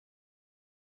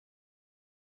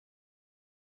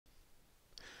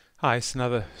Hi, it's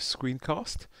another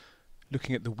screencast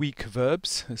looking at the weak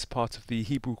verbs as part of the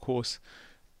Hebrew course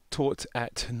taught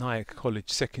at Nyack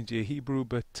College second year Hebrew,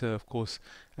 but of course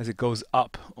as it goes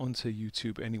up onto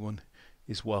YouTube, anyone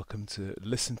is welcome to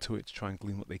listen to it, to try and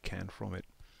glean what they can from it.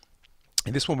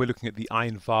 In this one we're looking at the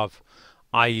Ayin Vav,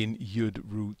 Ayin Yud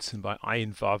roots, and by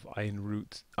Ayin Vav,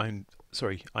 Ayin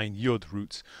Yud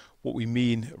roots, what we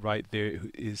mean right there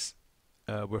is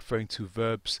referring to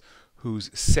verbs whose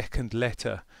second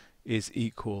letter is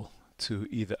equal to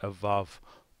either a Vav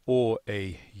or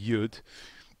a Yud.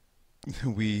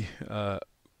 We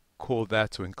call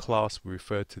that, or in class we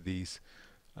refer to these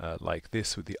like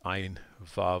this, with the Ayin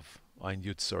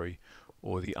Yud,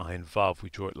 or the Ayin Vav. We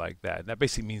draw it like that. And that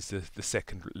basically means the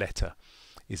second letter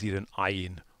is either an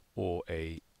Ayin or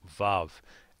a Vav.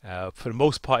 For the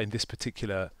most part in this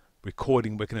particular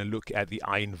recording we're going to look at the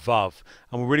Ayin Vav,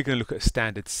 and we're really going to look at a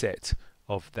standard set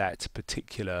of that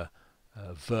particular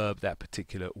verb, that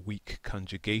particular weak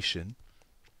conjugation,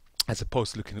 as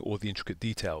opposed to looking at all the intricate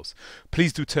details.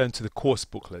 Please do turn to the course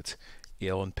booklet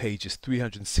on pages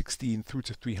 316 through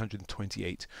to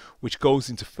 328, which goes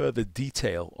into further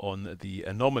detail on the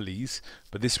anomalies,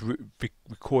 but this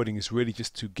recording is really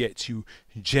just to get you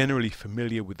generally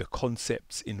familiar with the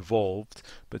concepts involved,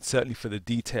 but certainly for the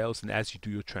details, and as you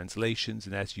do your translations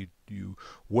and as you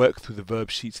work through the verb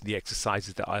sheets and the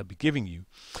exercises that I'll be giving you,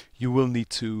 you will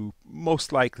need to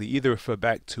most likely either refer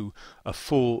back to a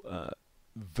full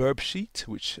verb sheet,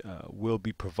 which will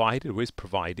be provided or is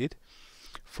provided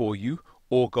for you,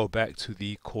 or go back to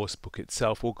the course book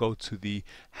itself, or go to the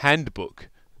handbook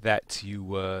that you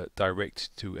were directed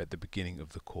to at the beginning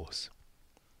of the course.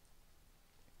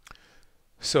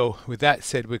 So with that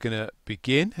said, we're going to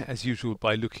begin as usual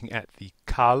by looking at the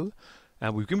kal,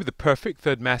 and we begin with the perfect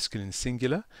third masculine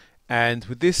singular. And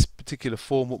with this particular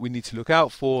form, what we need to look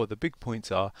out for, the big points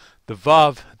are the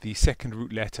vav, the second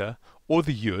root letter, or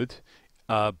the yud,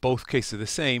 both cases are the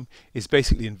same, is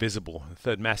basically invisible, the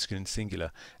third masculine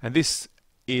singular. And this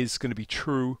is going to be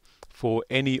true for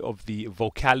any of the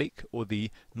vocalic or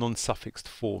the non-suffixed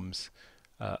forms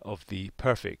of the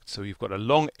perfect. So you've got a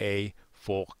long A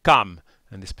for kam,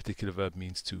 and this particular verb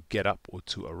means to get up or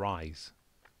to arise.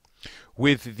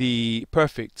 With the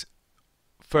perfect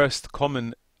first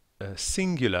common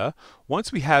singular,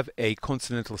 once we have a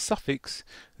consonantal suffix,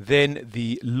 then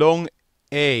the long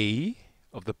A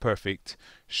of the perfect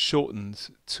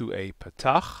shortens to a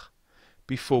patach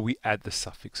before we add the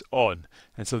suffix on.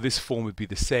 And so this form would be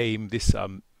the same, this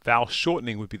vowel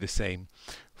shortening would be the same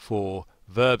for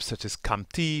verbs such as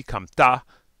kamti, kamta,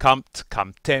 kamt,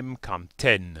 kamtem,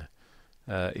 kamten.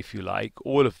 If you like,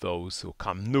 all of those, or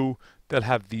kamnu, they'll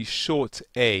have the short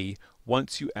A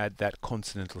once you add that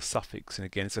consonantal suffix. And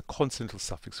again, it's a consonantal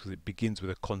suffix because it begins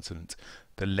with a consonant,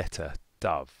 the letter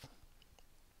dav.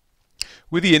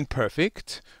 With the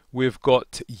imperfect, we've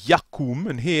got yakum,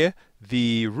 and here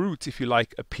the root, if you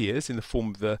like, appears in the form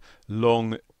of the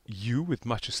long U with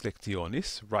machus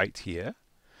lectionis right here.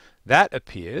 That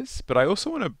appears, but I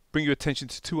also want to bring your attention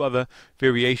to two other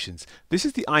variations. This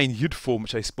is the Ayin Yud form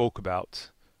which I spoke about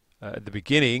at the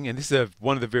beginning, and this is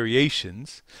one of the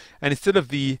variations. And instead of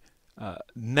the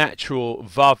natural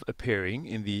Vav appearing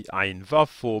in the Ayin Vav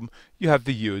form, you have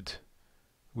the Yud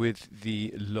with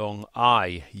the long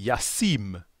I,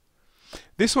 Yasim.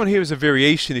 This one here is a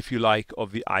variation, if you like,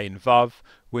 of the Ayin Vav,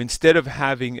 where instead of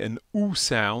having an U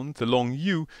sound, the long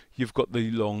U, you've got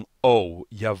the long O,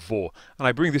 Yavo. And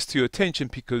I bring this to your attention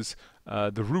because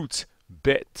the root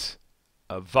Bet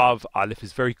Vav Aleph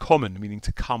is very common, meaning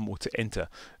to come or to enter.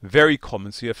 Very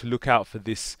common, so you have to look out for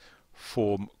this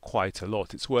form quite a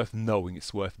lot. It's worth knowing,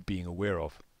 it's worth being aware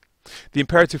of. The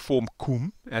imperative form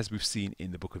kum, as we've seen in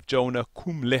the book of Jonah,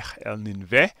 kum lech el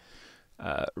ninveh,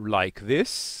 like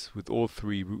this, with all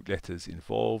three root letters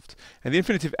involved. And the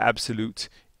infinitive absolute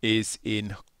is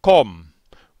in kom,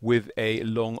 with a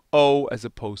long O as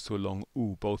opposed to a long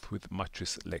U, both with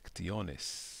machus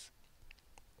lectionis.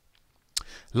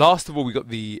 Last of all, we got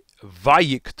the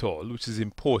vayiktol, which is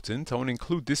important. I want to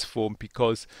include this form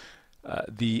because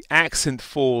the accent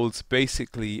falls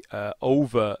basically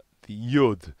over the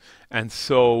yud, and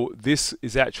so this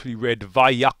is actually read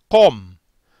vayakom,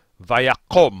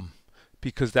 vayakom,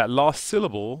 because that last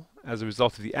syllable, as a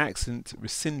result of the accent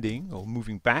rescinding or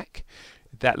moving back,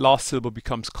 that last syllable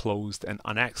becomes closed and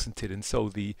unaccented, and so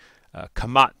the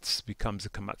kamatz becomes a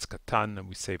kamatz katan, and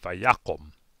we say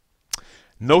vayakom.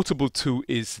 Notable too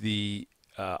is the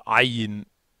Ayin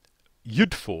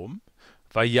Yud form,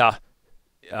 vayasim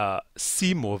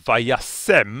or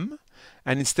vayasem,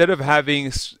 and instead of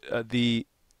having the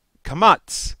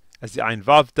kamatz as the Ayin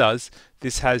Vav does,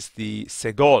 this has the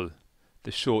segol,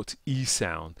 short E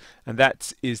sound, and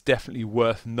that is definitely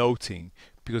worth noting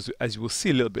because, as you will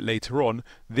see a little bit later on,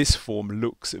 this form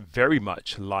looks very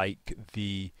much like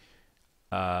the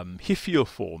Hiphil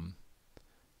form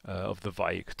of the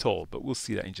Vayik Tol, but we'll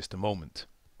see that in just a moment.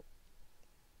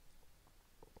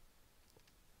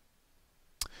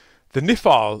 The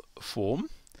Nifal form,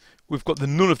 we've got the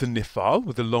nun of the Nifal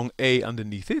with a long A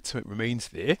underneath it, so it remains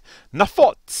there.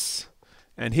 Nafots!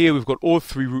 And here we've got all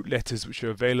three root letters which are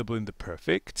available in the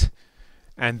perfect.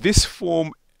 And this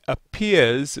form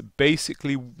appears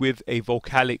basically with a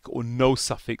vocalic or no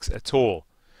suffix at all.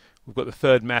 We've got the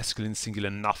third masculine singular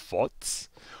nafots.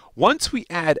 Once we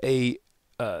add a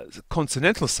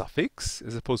consonantal suffix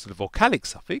as opposed to the vocalic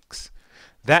suffix,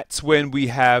 that's when we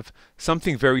have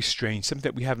something very strange, something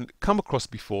that we haven't come across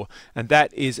before, and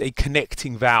that is a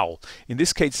connecting vowel. In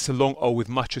this case, it's a long O with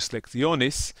muchos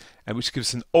lectionis, and which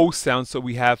gives an O sound, so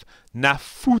we have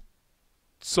nafutsota,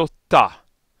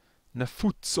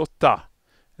 nafutsota.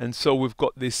 And so we've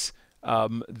got this,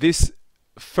 this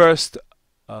first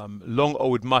long O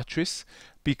with matris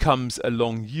becomes a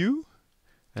long U,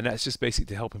 and that's just basically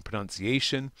to help in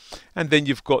pronunciation. And then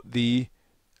you've got the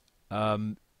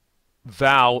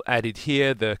vowel added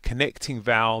here, the connecting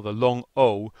vowel, the long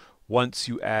O, once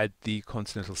you add the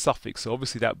consonantal suffix. So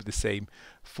obviously that would be the same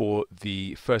for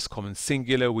the first common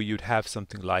singular, where you'd have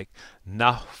something like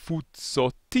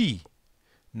nafutsoti,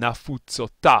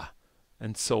 nafutsota,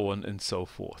 and so on and so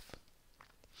forth.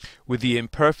 With the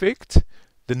imperfect,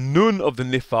 the nun of the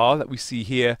nifal that we see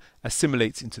here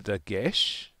assimilates into the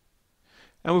gesh,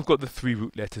 and we've got the three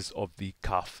root letters of the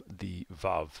kaf, the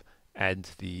vav,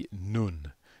 and the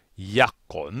nun.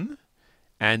 Yakon.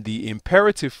 And the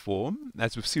imperative form,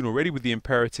 as we've seen already with the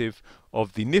imperative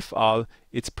of the nifal,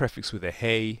 it's prefixed with a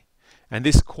hey, and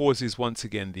this causes once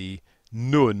again the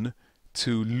nun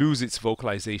to lose its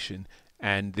vocalization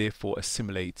and therefore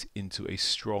assimilate into a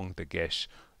strong dagesh,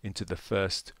 into the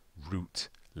first root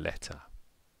letter.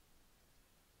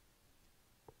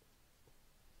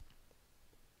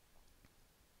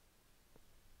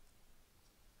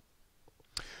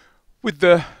 With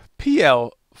the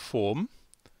PL form,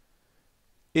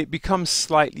 it becomes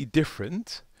slightly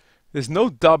different. There's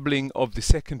no doubling of the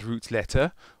second root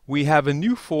letter. We have a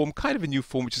new form, kind of a new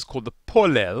form, which is called the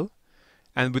polel,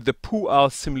 and with the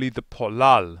pu'al, similarly the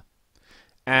polal.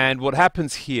 And what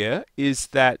happens here is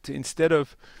that instead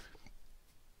of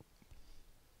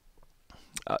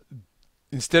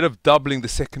doubling the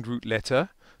second root letter,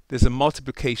 there's a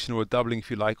multiplication or a doubling,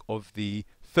 if you like, of the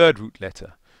third root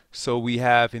letter. So we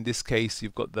have, in this case,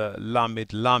 you've got the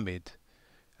lamed lamed,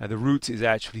 and the root is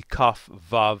actually kaf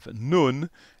vav nun,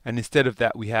 and instead of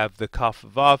that we have the kaf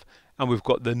vav, and we've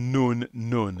got the nun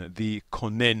nun, the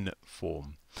konen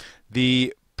form.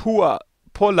 The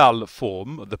polal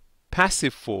form, the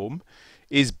passive form,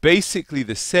 is basically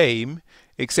the same,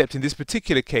 except in this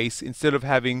particular case, instead of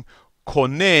having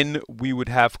konen, we would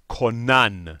have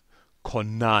konan,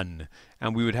 konan,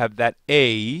 and we would have that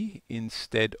A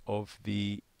instead of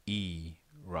the E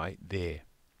right there.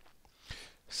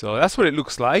 So that's what it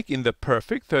looks like in the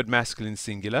perfect third masculine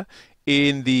singular.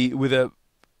 With a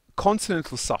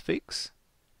consonantal suffix,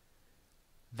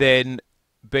 then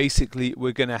basically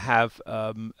we're going to have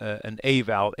an A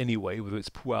vowel anyway, whether it's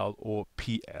pu'al or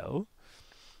PL,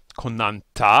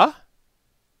 konanta,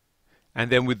 and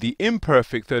then with the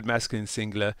imperfect third masculine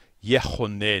singular,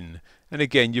 yechonen. And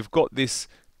again, you've got this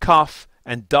kaf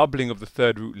and doubling of the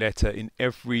third root letter in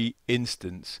every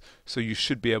instance, so you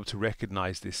should be able to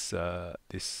recognize this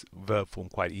this verb form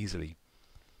quite easily.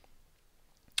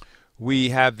 We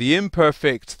have the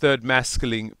imperfect third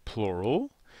masculine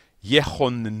plural,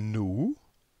 yechonu,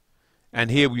 and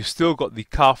here we've still got the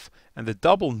kaf and the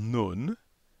double nun,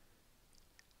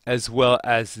 as well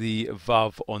as the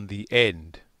vav on the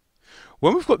end.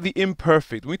 When we've got the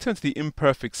imperfect, when we turn to the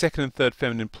imperfect second and third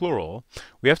feminine plural,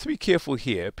 we have to be careful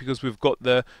here because we've got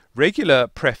the regular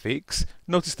prefix,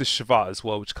 notice the shva as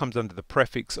well, which comes under the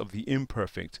prefix of the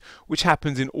imperfect, which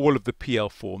happens in all of the PL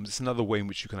forms. It's another way in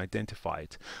which you can identify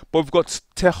it. But we've got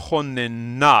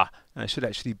techonena, and it should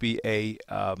actually be a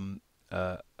kamat.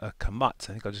 I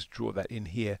think I'll just draw that in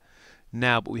here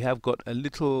now, but we have got a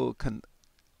little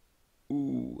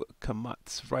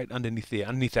kamat right underneath there,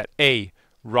 underneath that A.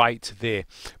 Right there.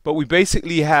 But we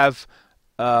basically have,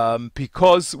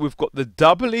 because we've got the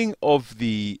doubling of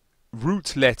the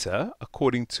root letter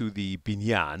according to the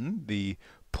binyan, the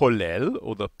polel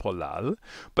or the polal,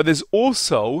 but there's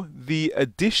also the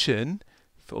addition,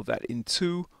 fill that in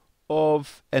two,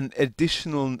 of an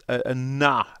additional a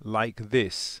na like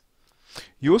this.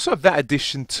 You also have that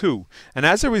addition too, and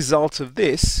as a result of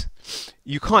this,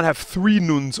 you can't have three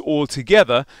nuns all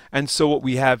together, and so what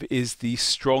we have is the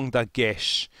strong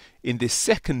dagesh in this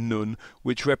second nun,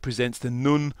 which represents the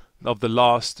nun of the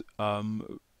last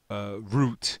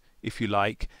root, if you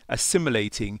like,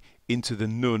 assimilating into the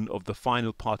nun of the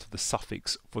final part of the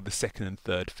suffix for the second and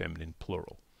third feminine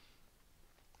plural.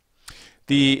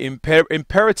 The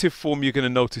imperative form you're going to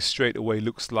notice straight away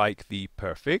looks like the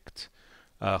perfect,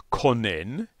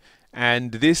 konen,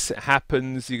 and this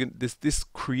happens. This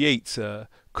creates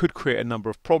could create a number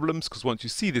of problems, because once you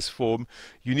see this form,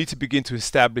 you need to begin to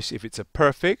establish if it's a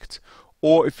perfect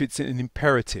or if it's an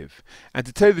imperative. And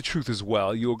to tell you the truth as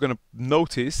well, you're going to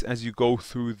notice as you go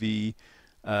through the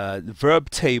verb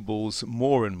tables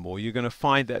more and more, you're going to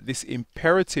find that this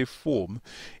imperative form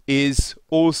is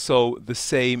also the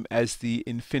same as the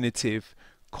infinitive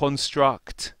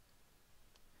construct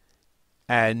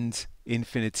and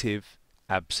infinitive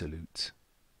absolute.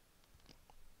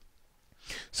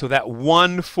 So that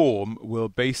one form will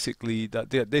basically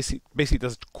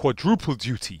does quadruple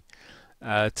duty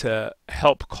to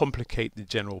help complicate the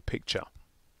general picture.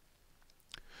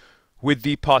 With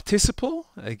the participle,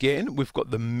 again, we've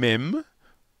got the mem,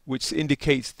 which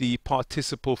indicates the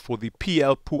participle for the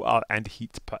pl, pu'al, and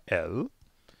hit pa'el.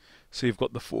 So you've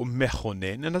got the form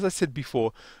mechonen, and as I said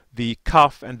before, the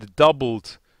kaf and the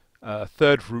doubled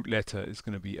third root letter is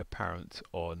going to be apparent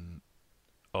on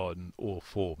all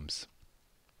forms.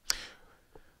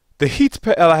 The hit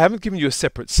pa'el I haven't given you a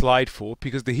separate slide for,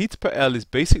 because the hit pa'el is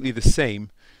basically the same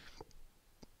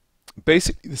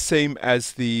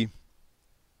as the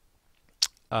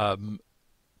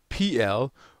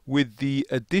PL, with the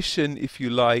addition, if you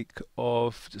like,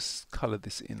 of, just color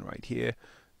this in right here,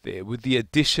 there, with the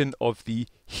addition of the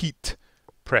hit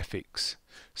prefix.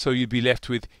 So you'd be left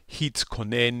with hit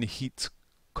konen, hit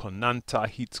konanta,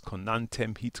 hit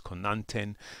konantem, hit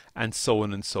konanten, and so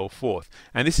on and so forth.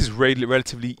 And this is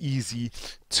relatively easy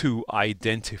to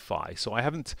identify. So I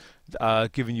haven't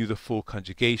given you the full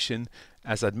conjugation.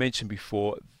 As I'd mentioned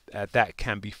before, that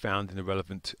can be found in the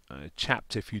relevant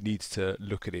chapter if you need to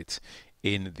look at it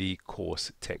in the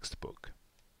course textbook.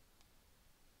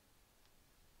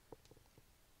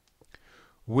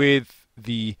 With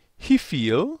the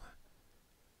hifil,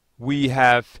 we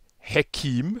have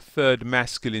hekim, third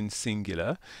masculine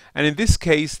singular, and in this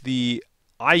case the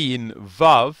ayin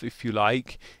vav, if you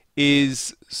like,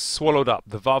 is swallowed up.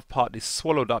 The vav part is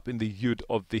swallowed up in the yud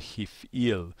of the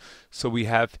hifil. So we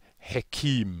have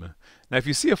hekim. Now if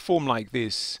you see a form like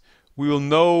this, we will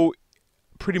know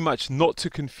pretty much not to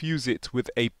confuse it with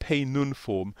a pei nun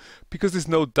form, because there's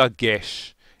no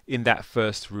dagesh in that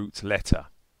first root letter.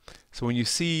 So when you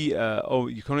see, you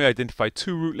can only identify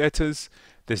two root letters,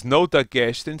 there's no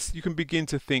dagesh, then you can begin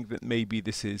to think that maybe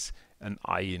this is an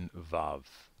ayin vav.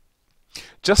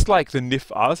 Just like the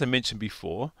nif'al, as I mentioned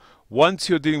before, once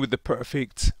you're dealing with the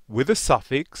perfect with a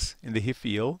suffix in the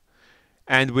hifil,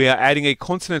 and we are adding a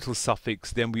consonantal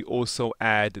suffix, then we also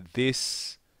add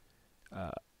this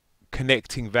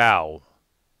connecting vowel,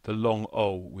 the long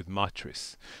O with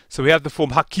matris. So we have the form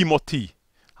hakimoti,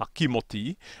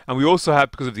 hakimoti, and we also have,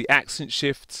 because of the accent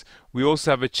shifts, we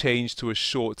also have a change to a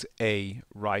short A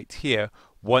right here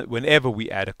whenever we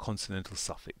add a consonantal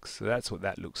suffix. So that's what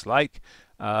that looks like.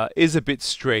 Is a bit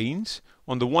strange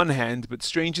on the one hand, but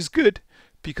strange is good,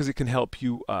 because it can help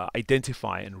you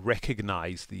identify and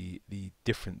recognize the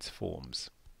different forms.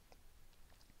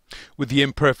 With the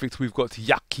imperfect, we've got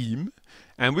yakim,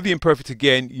 and with the imperfect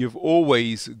again, you've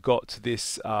always got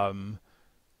this long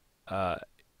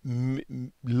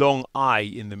I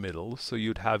in the middle. So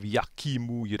you'd have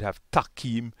yakimu, you'd have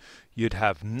takim, you'd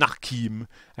have nakim,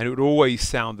 and it would always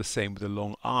sound the same with a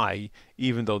long I,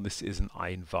 even though this is an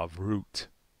ayin vav root.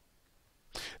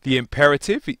 The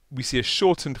imperative, we see a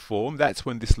shortened form. That's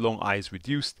when this long I is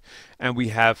reduced, and we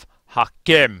have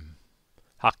hakem.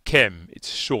 Hakem, it's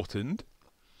shortened.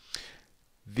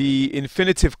 The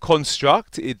infinitive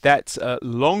construct, that's a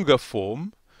longer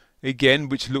form, again,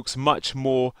 which looks much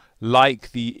more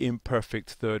like the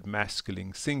imperfect third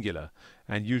masculine singular.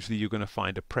 And usually you're going to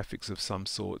find a prefix of some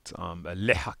sort, a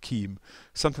lehakim,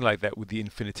 something like that with the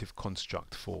infinitive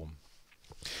construct form.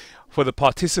 For the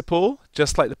participle,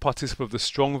 just like the participle of the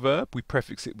strong verb, we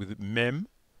prefix it with mem.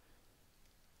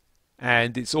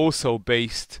 And it's also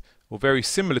based, or very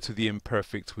similar to the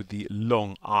imperfect, with the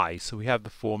long I. So we have the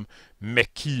form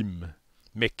mekim.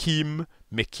 Mekim,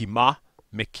 mekima,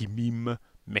 mekimim,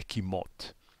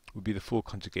 mekimot would be the full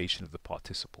conjugation of the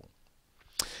participle.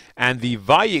 And the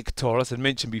vayiktor, as I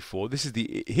mentioned before, this is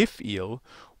the hifil.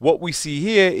 What we see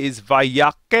here is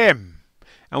vayakem.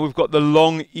 And we've got the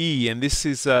long E, and this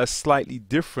is slightly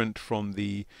different from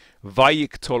the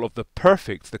vayiktol of the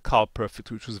perfect, the Kal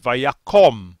perfect, which was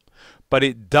vayakom. But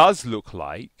it does look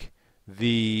like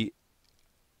the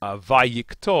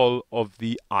vayiktol of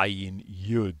the Ayin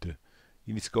Yud.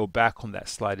 You need to go back on that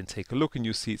slide and take a look, and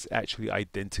you'll see it's actually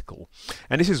identical.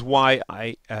 And this is why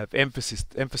I have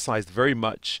emphasized very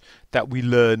much that we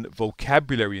learn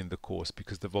vocabulary in the course,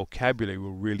 because the vocabulary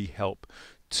will really help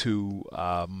to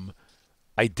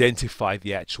identify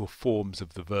the actual forms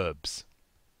of the verbs.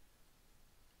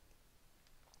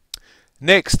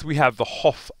 Next, we have the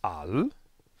hofal,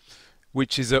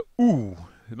 which is a u,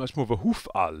 much more of a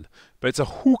hufal, but it's a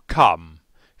hukam,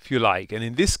 if you like. And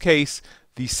in this case,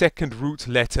 the second root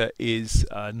letter is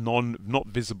not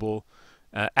visible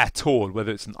at all,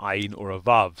 whether it's an ayin or a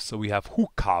vav. So we have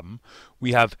hukam,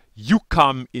 we have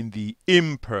yukam in the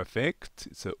imperfect,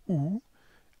 it's a u,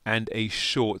 and a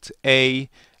short a,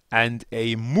 and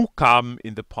a mukam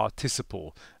in the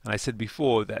participle. And I said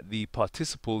before that the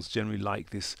participles generally like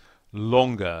this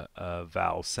longer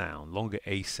vowel sound, longer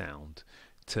a sound,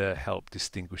 to help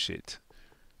distinguish it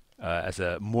as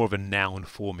a more of a noun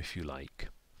form, if you like.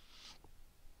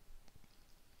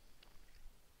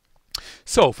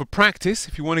 So for practice,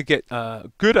 if you want to get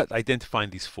good at identifying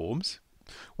these forms,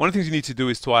 one of the things you need to do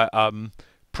is to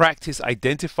practice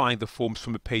identifying the forms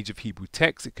from a page of Hebrew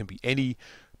text. It can be any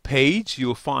page.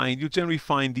 You'll generally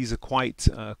find these are quite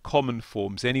common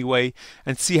forms anyway,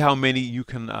 and see how many you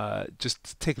can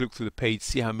just take a look through the page,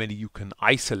 see how many you can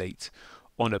isolate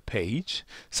on a page.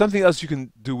 Something else you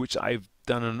can do, which I've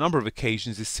done on a number of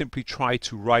occasions, is simply try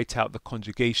to write out the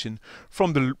conjugation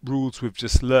from the rules we've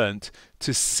just learned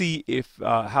to see if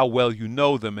how well you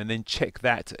know them, and then check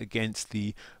that against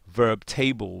the verb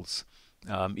tables,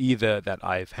 either that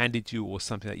I've handed you or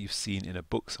something that you've seen in a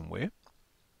book somewhere.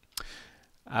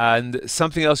 And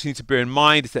something else you need to bear in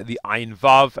mind is that the Ayin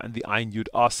Vav and the Ayin Yud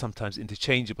are sometimes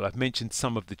interchangeable. I've mentioned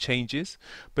some of the changes,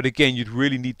 but again, you'd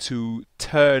really need to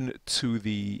turn to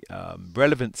the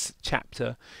relevance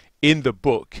chapter in the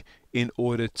book in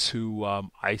order to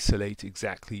isolate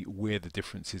exactly where the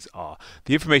differences are.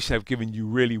 The information I've given you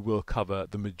really will cover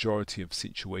the majority of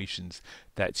situations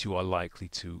that you are likely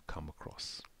to come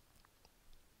across.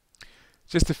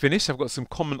 Just to finish, I've got some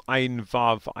common Ayin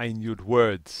Vav, Ayin Yud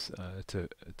words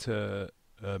to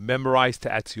memorize,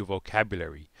 to add to your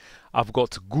vocabulary. I've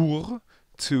got gur,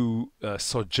 to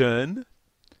sojourn,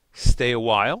 stay a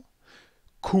while.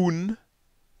 Kun,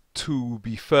 to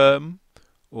be firm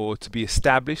or to be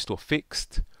established or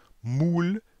fixed.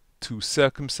 Mul, to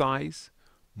circumcise.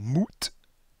 Mut,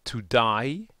 to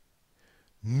die.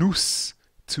 Nus,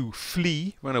 to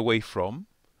flee, run away from.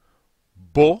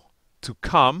 Bo, to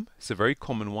come, it's a very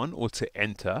common one, or to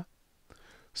enter.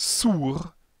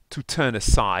 Sur, to turn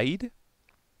aside.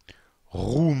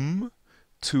 Rum,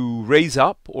 to raise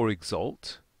up or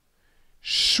exalt.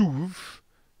 Shuv,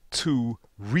 to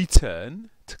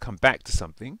return, to come back to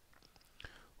something.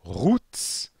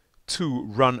 Rutz, to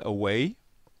run away.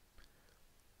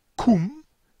 Kum,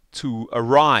 to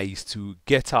arise, to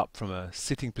get up from a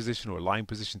sitting position or a lying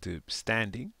position to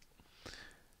standing.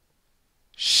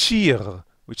 Shir,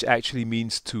 which actually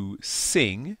means to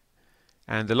sing.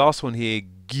 And the last one here,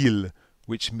 gil,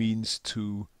 which means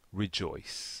to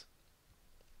rejoice.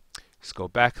 Let's go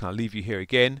back, and I'll leave you here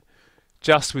again,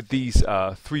 just with these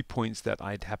 3 points that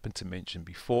I'd happened to mention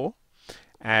before.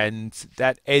 And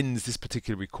that ends this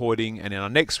particular recording. And in our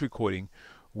next recording,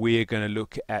 we're going to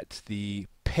look at the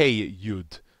pei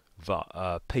yud,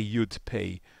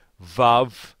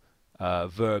 vav,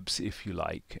 verbs, if you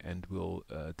like, and we'll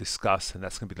discuss, and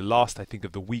that's going to be the last, I think,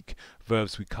 of the week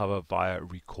verbs we cover via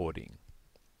recording.